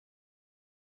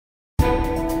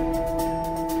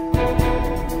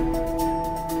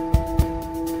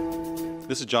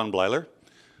This is John Bleiler.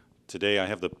 Today I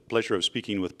have the pleasure of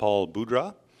speaking with Paul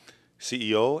Boudre,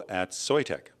 CEO at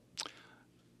Soitec.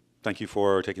 Thank you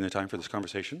for taking the time for this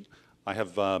conversation. I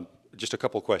have just a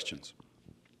couple questions.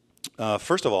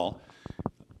 First of all,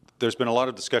 there's been a lot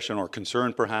of discussion or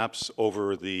concern perhaps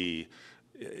over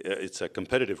it's a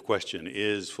competitive question.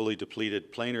 Is fully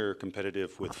depleted planar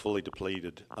competitive with fully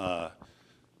depleted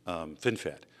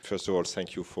FinFET? First of all,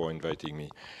 thank you for inviting me.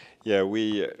 Yeah,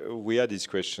 we had these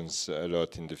questions a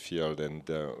lot in the field, and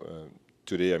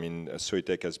today, I mean,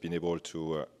 Soitec has been able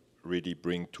to really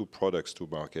bring two products to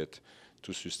market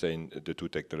to sustain the two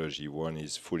technology. One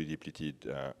is fully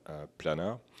depleted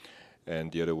planar,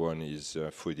 and the other one is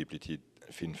fully depleted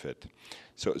FinFET.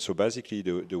 So basically,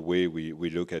 the way we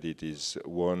look at it is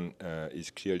one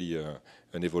is clearly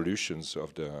an evolution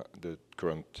of the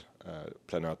current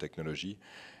planar technology.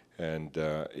 And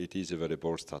it is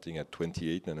available starting at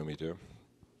 28 nanometer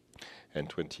and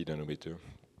 20 nanometer.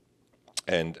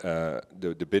 And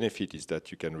the benefit is that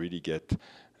you can really get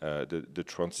the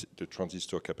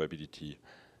transistor capability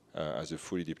as a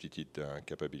fully depleted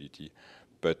capability.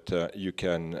 But you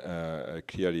can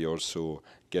clearly also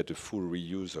get a full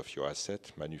reuse of your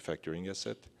asset, manufacturing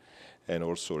asset, and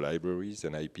also libraries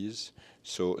and IPs.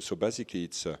 So basically,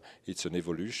 it's an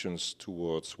evolution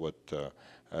towards what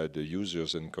the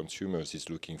users and consumers is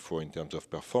looking for in terms of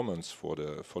performance for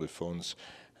the phones.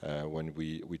 When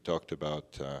we talked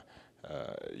about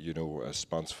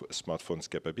smartphones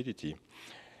capability,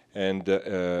 and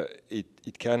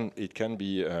it can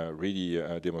be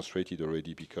really demonstrated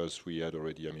already, because we had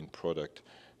already product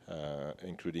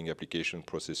including application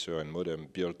processor and modem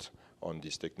built on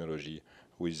this technology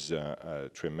with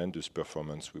tremendous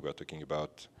performance. We were talking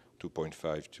about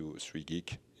 2.5 to 3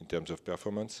 gig in terms of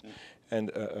performance, and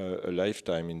a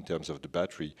lifetime in terms of the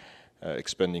battery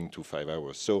expanding to 5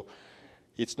 hours. So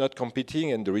it's not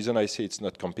competing, and the reason I say it's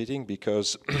not competing,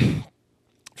 because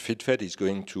FinFET is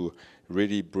going to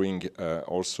really bring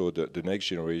also the next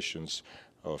generations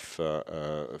of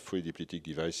fully depleted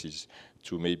devices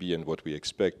to maybe, and what we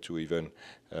expect, to even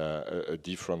a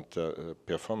different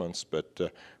performance.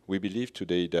 But we believe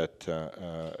today that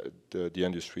the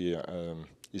industry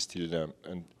is still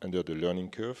under the learning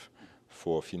curve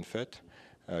for FinFET.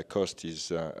 Cost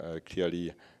is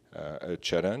clearly a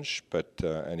challenge, but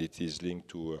and it is linked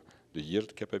to the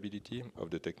yield capability of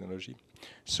the technology.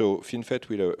 So FinFET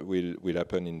will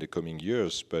happen in the coming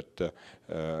years, but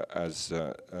as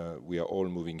we are all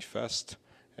moving fast,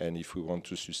 and if we want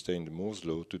to sustain the Moore's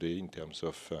law today in terms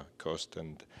of cost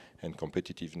and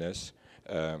competitiveness,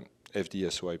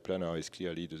 FD-SOI planar is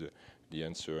clearly the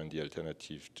answer and the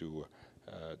alternative to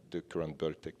the current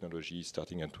bulk technology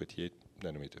starting at 28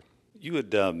 nanometer. You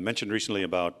had mentioned recently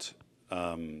about,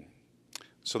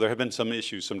 so there have been some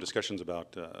issues, some discussions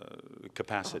about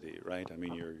capacity, right? I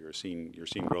mean, you're seeing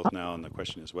growth now, and the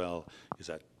question is, well,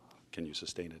 can you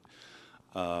sustain it?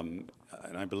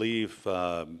 And I believe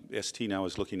ST now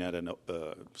is looking at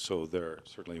so they're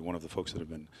certainly one of the folks that have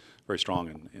been very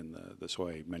strong in the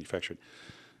SOI manufacturing,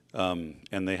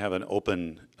 and they have an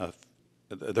open.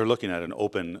 They're looking at an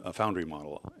open foundry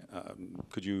model.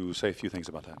 Could you say a few things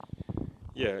about that?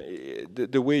 Yeah,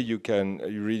 the way you can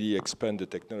really expand the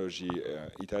technology,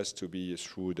 it has to be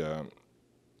through the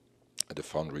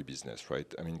foundry business,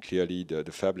 right? I mean, clearly the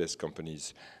fabless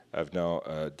companies have now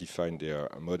defined their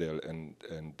model and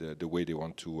the way they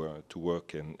want to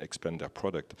work and expand their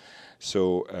product.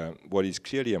 So what is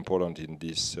clearly important in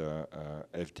this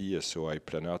FD-SOI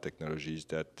planar technology is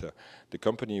that the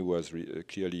company was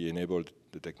clearly enabled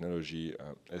the technology,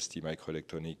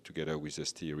 STMicroelectronics, together with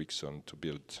ST Ericsson, to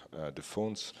build the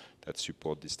phones that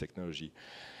support this technology.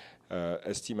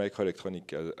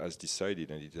 STMicroelectronics has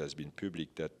decided, and it has been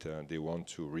public, that they want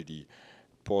to really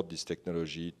port this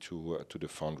technology to the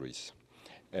foundries.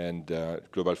 And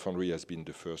Global Foundry has been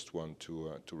the first one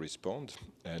to respond,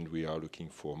 and we are looking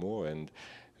for more. And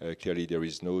clearly there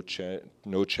is no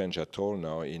change at all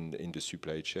now in the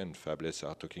supply chain. Fabless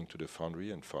are talking to the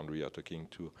foundry, and foundry are talking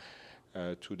to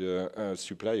the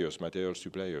suppliers, material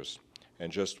suppliers.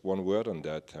 And just one word on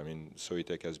that, I mean,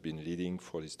 Soitec has been leading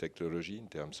for this technology in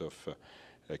terms of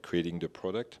creating the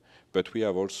product, but we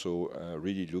have also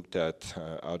really looked at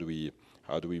how do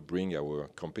we bring our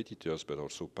competitors, but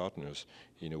also partners,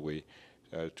 in a way,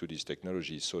 to this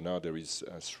technology. So now there is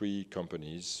 3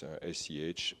 companies,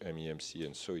 SEH, MEMC,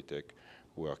 and Soitec,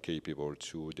 who are capable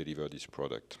to deliver this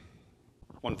product.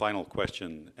 One final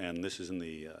question, and this is in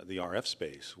the RF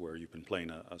space, where you've been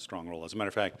playing a strong role. As a matter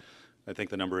of fact, I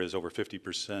think the number is over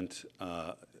 50%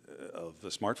 of the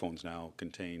smartphones now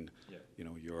contain,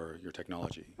 your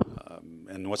technology.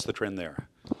 And what's the trend there?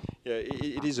 Yeah,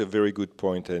 it is a very good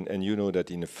point, and you know that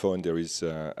in a phone there is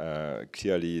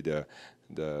clearly the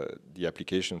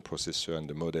application processor and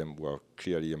the modem were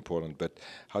clearly important, but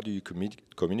how do you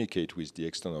communicate with the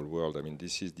external world? I mean,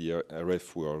 this is the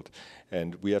RF world,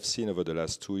 and we have seen over the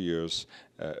last 2 years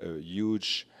a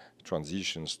huge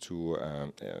transitions to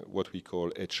what we call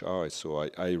HR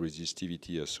SOI, High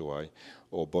Resistivity SOI,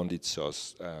 or bonded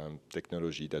source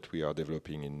technology that we are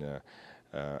developing in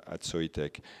at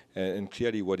Soitec. And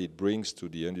clearly what it brings to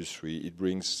the industry, it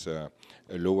brings a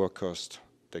lower cost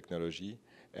technology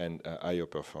and higher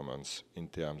performance in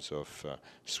terms of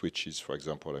switches, for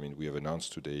example. I mean, we have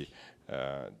announced today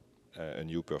a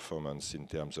new performance in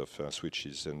terms of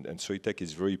switches. And Soitec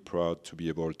is very proud to be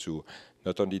able to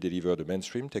not only deliver the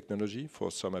mainstream technology for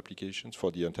some applications,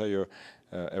 for the entire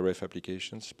RF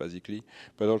applications, basically,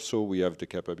 but also we have the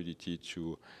capability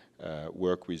to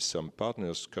work with some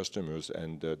partners, customers,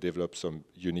 and develop some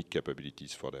unique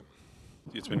capabilities for them.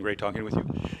 It's been great talking with you.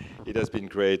 It has been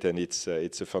great, and it's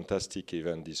a fantastic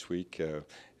event this week.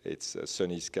 It's a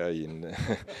sunny sky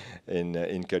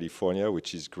in California,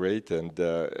 which is great, and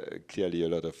clearly a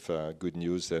lot of good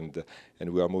news, and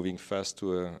we are moving fast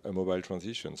to a mobile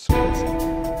transition. So